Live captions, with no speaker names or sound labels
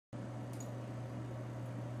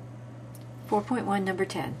4.1 number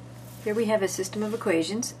 10. Here we have a system of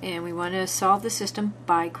equations and we want to solve the system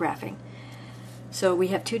by graphing. So we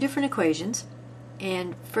have two different equations,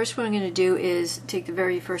 and first what I'm going to do is take the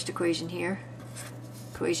very first equation here,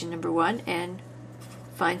 equation number 1, and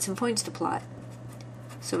find some points to plot.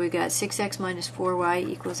 So we've got 6x minus 4y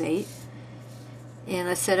equals 8, and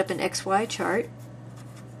let's set up an xy chart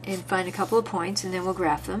and find a couple of points, and then we'll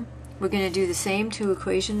graph them. We're going to do the same to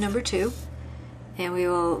equation number 2, and we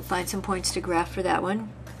will find some points to graph for that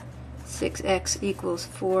one. 6x equals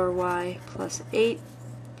 4y plus 8.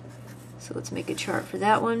 So let's make a chart for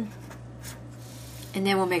that one. And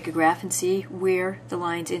then we'll make a graph and see where the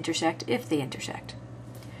lines intersect, if they intersect.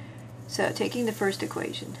 So taking the first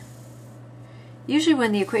equation. Usually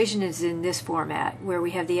when the equation is in this format, where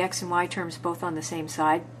we have the x and y terms both on the same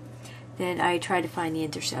side, then I try to find the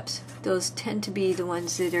intercepts. Those tend to be the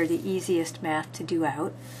ones that are the easiest math to do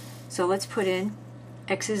out. So let's put in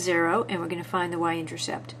x is 0, and we're going to find the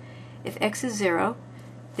y-intercept. If x is 0,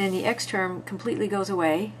 then the x term completely goes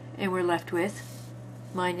away, and we're left with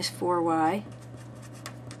minus 4y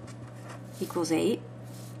equals 8.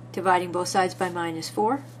 Dividing both sides by minus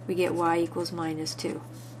 4, we get y equals minus 2.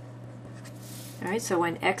 Alright, so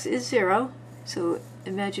when x is 0, so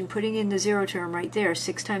imagine putting in the 0 term right there,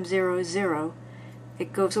 6 times 0 is 0,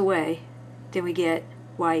 it goes away, then we get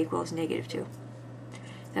y equals negative 2.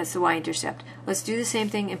 That's the y-intercept. Let's do the same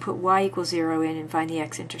thing and put y equals 0 in and find the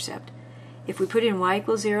x-intercept. If we put in y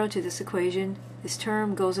equals 0 to this equation, this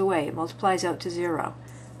term goes away. It multiplies out to 0.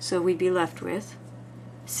 So we'd be left with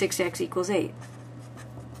 6x equals 8.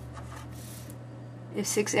 If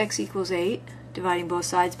 6x equals 8, dividing both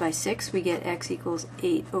sides by 6, we get x equals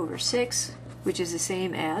 8 over 6, which is the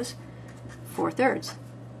same as 4/3.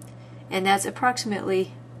 And that's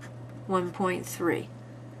approximately 1.3.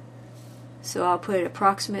 So I'll put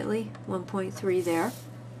approximately 1.3 there.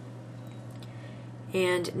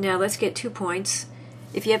 And now let's get 2 points.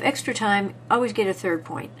 If you have extra time, always get a third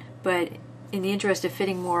point. But in the interest of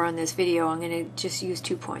fitting more on this video, I'm going to just use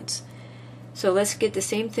 2 points. So let's get the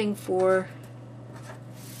same thing for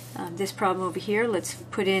this problem over here. Let's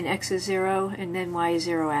put in x is 0 and then y is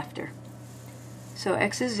 0 after. So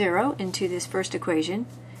x is 0 into this first equation.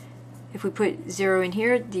 If we put 0 in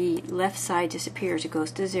here, the left side disappears. It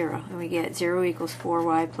goes to 0. And we get 0 equals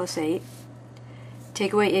 4y plus 8.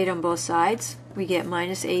 Take away 8 on both sides. We get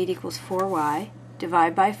minus 8 equals 4y.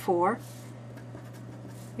 Divide by 4.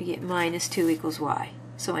 We get minus 2 equals y.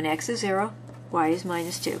 So when x is 0, y is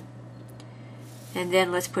minus 2. And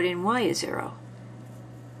then let's put in y is 0.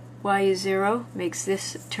 Y is 0 makes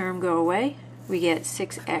this term go away. We get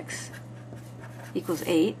 6x equals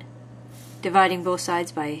 8. Dividing both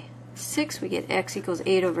sides by 6, we get x equals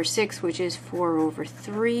 8 over 6, which is 4 over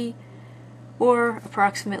 3, or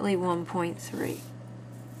approximately 1.3.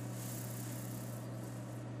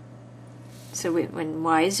 So when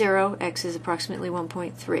y is 0, x is approximately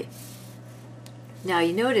 1.3. Now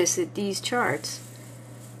you notice that these charts,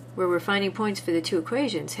 where we're finding points for the two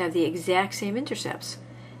equations, have the exact same intercepts.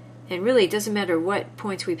 And really, it doesn't matter what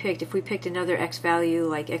points we picked. If we picked another x value,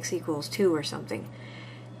 like x equals 2 or something,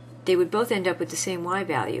 they would both end up with the same y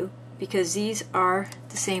value, because these are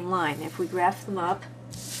the same line. If we graph them up,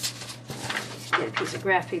 get a piece of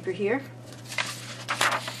graph paper here,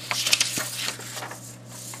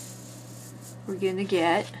 we're going to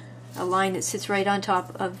get a line that sits right on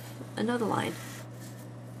top of another line.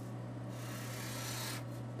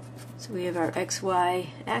 So we have our xy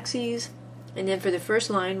axes, and then for the first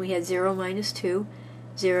line we had 0 minus 2,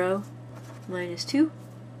 0 minus 2,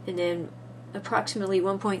 and then approximately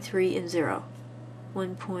 1.3 and 0.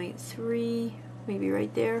 1.3, maybe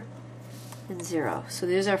right there, and 0. So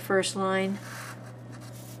there's our first line,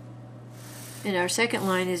 and our second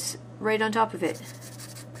line is right on top of it.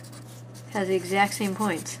 Has the exact same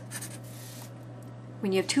points.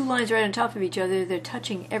 When you have two lines right on top of each other, they're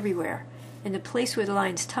touching everywhere, and the place where the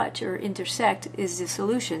lines touch or intersect is the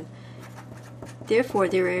solution. Therefore,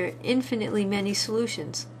 there are infinitely many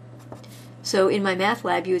solutions. So in my math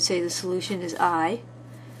lab, you would say the solution is I,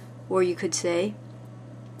 or you could say,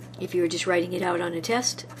 if you were just writing it out on a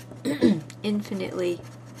test, infinitely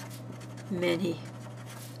many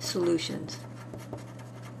solutions.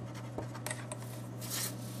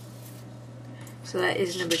 So that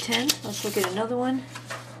is number 10. Let's look at another one.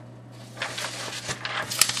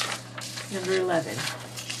 Number 11.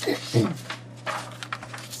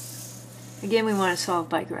 Again, we want to solve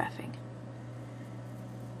by graphing.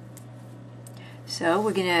 So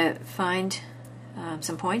we're going to find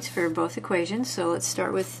some points for both equations. So let's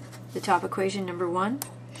start with the top equation, number 1.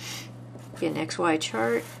 Get an XY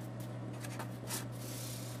chart.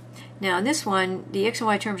 Now in this one, the x and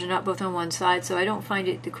y terms are not both on one side, so I don't find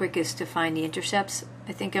it the quickest to find the intercepts.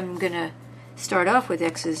 I think I'm going to start off with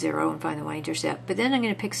x is 0 and find the y-intercept, but then I'm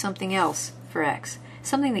going to pick something else for x,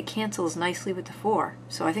 something that cancels nicely with the 4,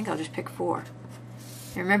 so I think I'll just pick 4.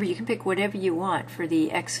 And remember, you can pick whatever you want for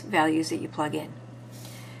the x values that you plug in.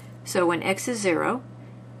 So when x is 0,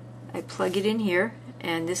 I plug it in here,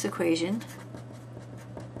 and this equation,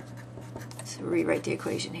 so rewrite the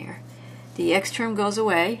equation here. The x term goes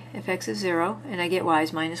away if x is 0, and I get y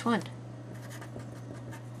is minus 1.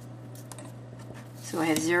 So I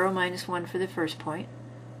have 0 minus 1 for the first point.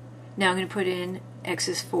 Now I'm going to put in x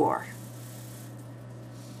is 4.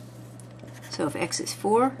 So if x is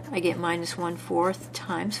 4, I get minus 1/4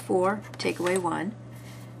 times 4, take away 1.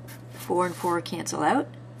 4 and 4 cancel out.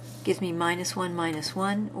 Gives me minus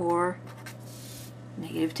 1, or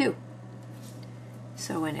negative 2.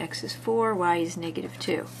 So when x is 4, y is negative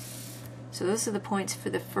 2. So those are the points for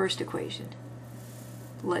the first equation.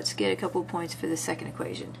 Let's get a couple points for the second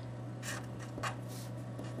equation.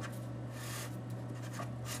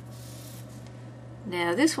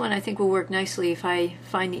 Now this one I think will work nicely if I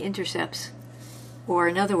find the intercepts. Or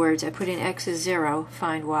in other words, I put in x is 0,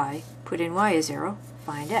 find y. Put in y is 0,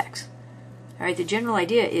 find x. Alright, the general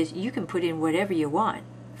idea is you can put in whatever you want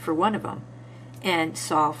for one of them and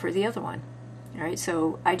solve for the other one. Alright,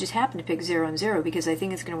 so I just happen to pick 0 and 0 because I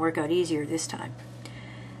think it's going to work out easier this time.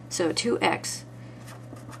 So 2x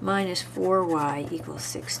minus 4y equals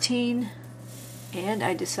 16, and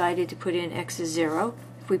I decided to put in x is 0.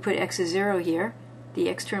 If we put x is 0 here, the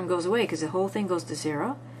x term goes away because the whole thing goes to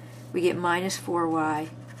 0. We get minus 4y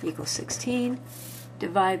equals 16.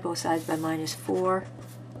 Divide both sides by minus 4,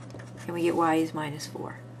 and we get y is minus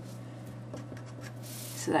 4.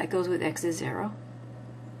 So that goes with x is 0.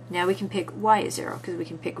 Now we can pick y is 0 because we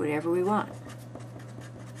can pick whatever we want.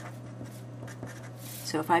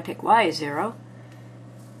 So if I pick y is 0,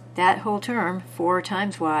 that whole term, 4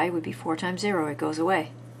 times y, would be 4 times 0. It goes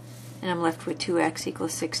away. And I'm left with 2x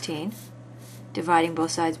equals 16. Dividing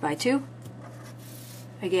both sides by 2,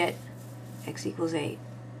 I get x equals 8.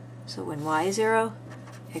 So when y is 0,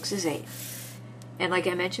 x is 8. And like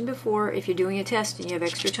I mentioned before, if you're doing a test and you have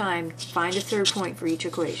extra time, find a third point for each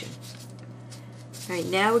equation. Alright,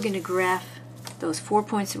 now we're going to graph those 4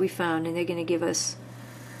 points that we found, and they're going to give us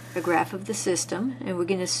a graph of the system, and we're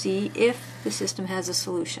going to see if the system has a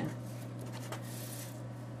solution.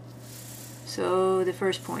 So the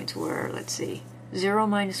first points were, let's see, 0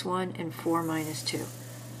 minus 1 and 4 minus 2.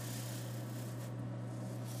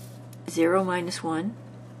 0 minus 1,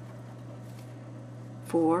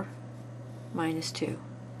 4 minus 2.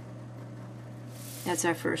 That's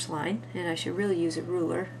our first line, and I should really use a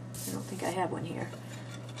ruler. I don't think I have one here.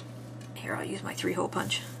 Here, I'll use my 3-hole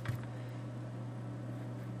punch.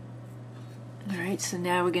 Alright, so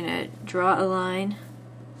now we're going to draw a line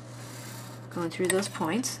going through those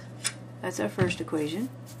points. That's our first equation.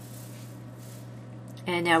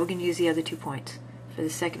 And now we're going to use the other 2 points for the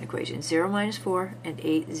second equation. 0 minus 4 and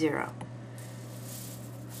 8, 0.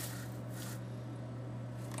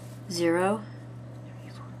 0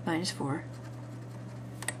 minus 4,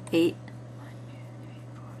 8,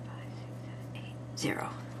 0.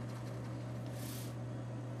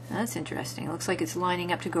 Now that's interesting. It looks like it's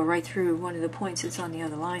lining up to go right through one of the points that's on the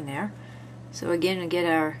other line there. So again, we get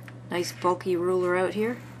our nice bulky ruler out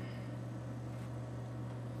here.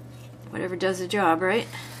 Whatever does the job, right?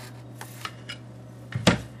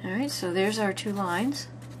 Alright, so there's our 2 lines.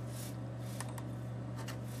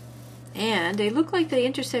 And they look like they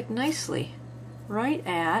intersect nicely right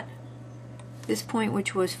at this point,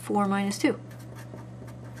 which was 4 minus 2.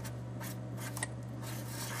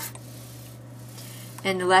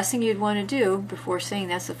 And the last thing you'd want to do before saying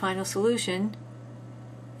that's the final solution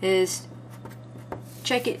is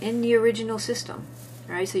check it in the original system.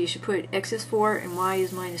 Alright, so you should put x is 4 and y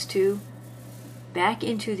is minus 2 back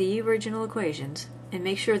into the original equations and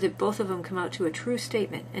make sure that both of them come out to a true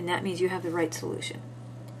statement, and that means you have the right solution.